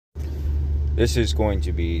This is going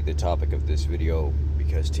to be the topic of this video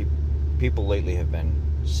because people lately have been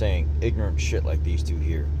saying ignorant shit like these two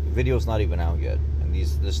here. The video's not even out yet, and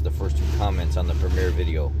this is the first two comments on the premiere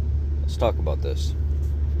video. Let's talk about this.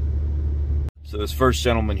 So this first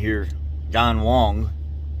gentleman here, Don Wong,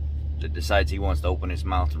 that decides he wants to open his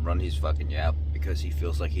mouth and run his fucking yap because he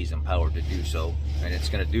feels like he's empowered to do so, and it's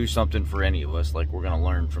going to do something for any of us, like we're going to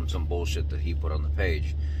learn from some bullshit that he put on the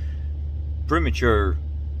page. Premature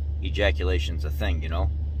ejaculation's a thing, you know?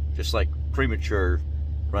 Just like premature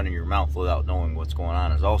running your mouth without knowing what's going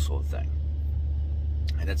on is also a thing.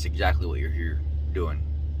 And that's exactly what you're here doing.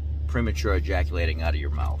 Premature ejaculating out of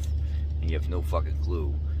your mouth. And you have no fucking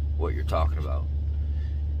clue what you're talking about.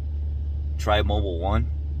 Try Mobile One.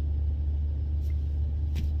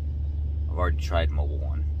 I've already tried Mobile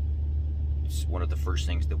One. It's one of the first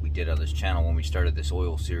things that we did on this channel when we started this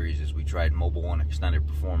oil series is we tried Mobile One Extended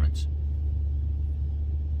Performance.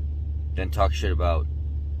 Didn't talk shit about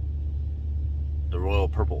the Royal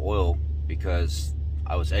Purple oil because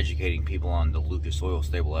I was educating people on the Lucas Oil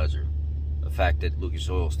Stabilizer. The fact that Lucas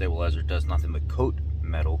Oil Stabilizer does nothing but coat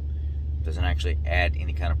metal, doesn't actually add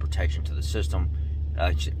any kind of protection to the system.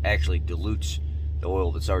 It actually dilutes the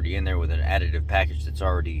oil that's already in there with an additive package that's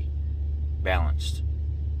already balanced.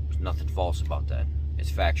 There's nothing false about that.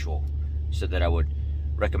 It's factual. So that I would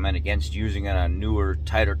recommend against using it on newer,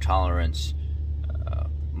 tighter tolerance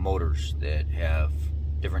motors that have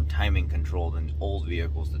different timing control than old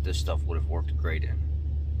vehicles, that this stuff would have worked great in.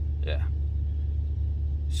 Yeah.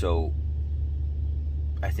 So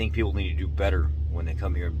I think people need to do better when they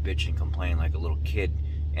come here and bitch and complain like a little kid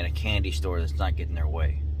in a candy store that's not getting their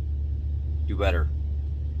way. Do better,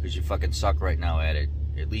 because you fucking suck right now at it.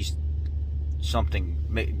 At least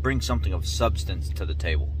something, bring something of substance to the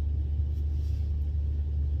table.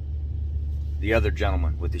 The other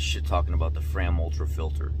gentleman with this shit talking about the Fram Ultra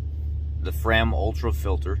filter. The Fram Ultra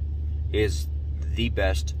filter is the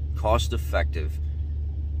best, cost-effective,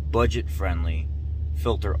 budget-friendly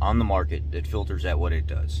filter on the market that filters at what it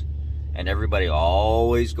does. And everybody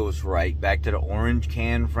always goes right back to the orange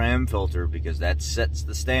can Fram filter because that sets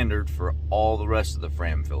the standard for all the rest of the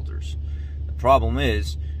Fram filters. The problem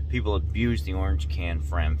is, people abuse the orange can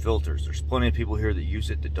Fram filters. There's plenty of people here that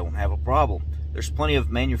use it that don't have a problem. There's plenty of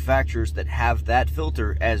manufacturers that have that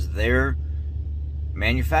filter as their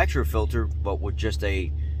manufacturer filter, but with just a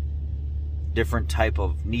different type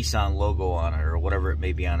of Nissan logo on it or whatever it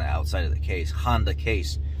may be on the outside of the case, Honda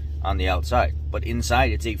case on the outside. But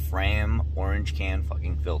inside it's a Fram orange can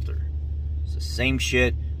fucking filter. It's the same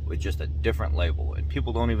shit with just a different label, and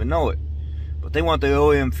people don't even know it. But they want the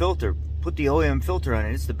OEM filter. Put the OEM filter on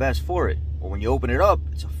it, it's the best for it. Well, when you open it up,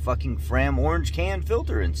 it's a fucking Fram orange can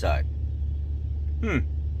filter inside. The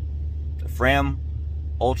Fram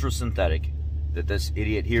Ultra Synthetic that this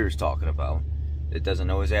idiot here is talking about, that doesn't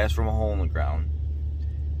know his ass from a hole in the ground.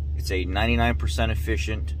 It's a 99%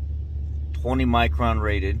 efficient, 20 micron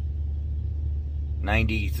rated,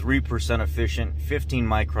 93% efficient, 15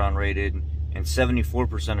 micron rated, and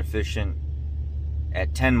 74% efficient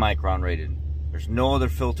at 10 micron rated. There's no other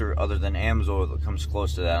filter other than Amsoil that comes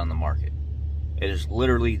close to that on the market. It is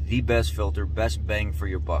literally the best filter, best bang for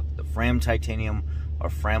your buck. The Fram Titanium or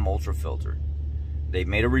Fram Ultra filter. They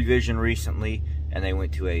made a revision recently and they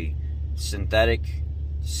went to a synthetic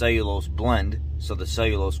cellulose blend so the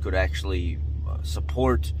cellulose could actually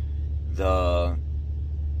support the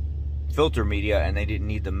filter media, and they didn't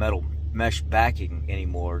need the metal mesh backing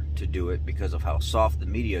anymore to do it because of how soft the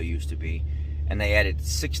media used to be. And they added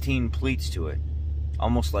 16 pleats to it.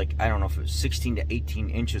 Almost like, I don't know if it was 16 to 18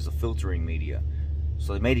 inches of filtering media.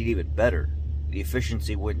 So they made it even better. The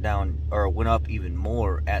efficiency went down, or went up even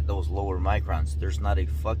more at those lower microns. There's not a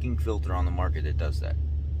fucking filter on the market that does that.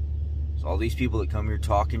 So all these people that come here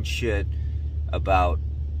talking shit about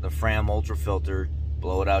the Fram Ultra filter,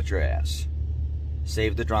 blow it out your ass.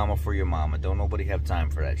 Save the drama for your mama. Don't nobody have time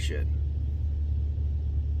for that shit.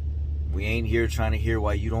 We ain't here trying to hear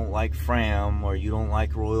why you don't like Fram or you don't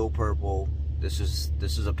like Royal Purple. This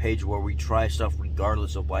is a page where we try stuff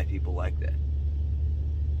regardless of why people like that.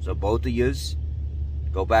 So both of yous,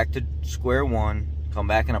 go back to square one, come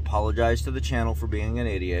back and apologize to the channel for being an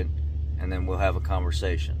idiot, and then we'll have a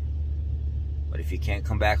conversation. But if you can't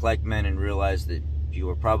come back like men and realize that you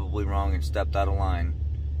were probably wrong and stepped out of line,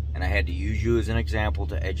 and I had to use you as an example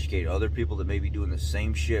to educate other people that may be doing the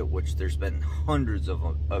same shit, which there's been hundreds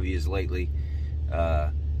of yous lately,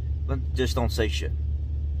 but just don't say shit.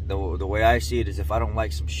 The way I see it is, if I don't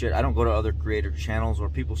like some shit, I don't go to other creator channels or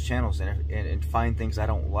people's channels and find things I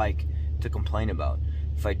don't like to complain about.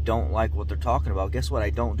 If I don't like what they're talking about, guess what I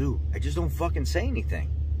don't do? I just don't fucking say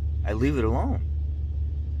anything. I leave it alone.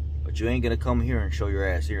 But you ain't gonna come here and show your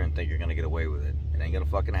ass here and think you're gonna get away with it. It ain't gonna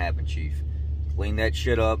fucking happen, Chief. Clean that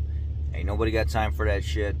shit up. Ain't nobody got time for that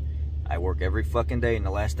shit. I work every fucking day, and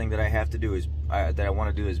the last thing that I have to do is that I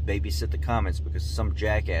want to do is babysit the comments because some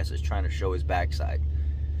jackass is trying to show his backside.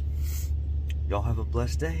 Y'all have a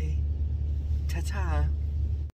blessed day. Ta-ta.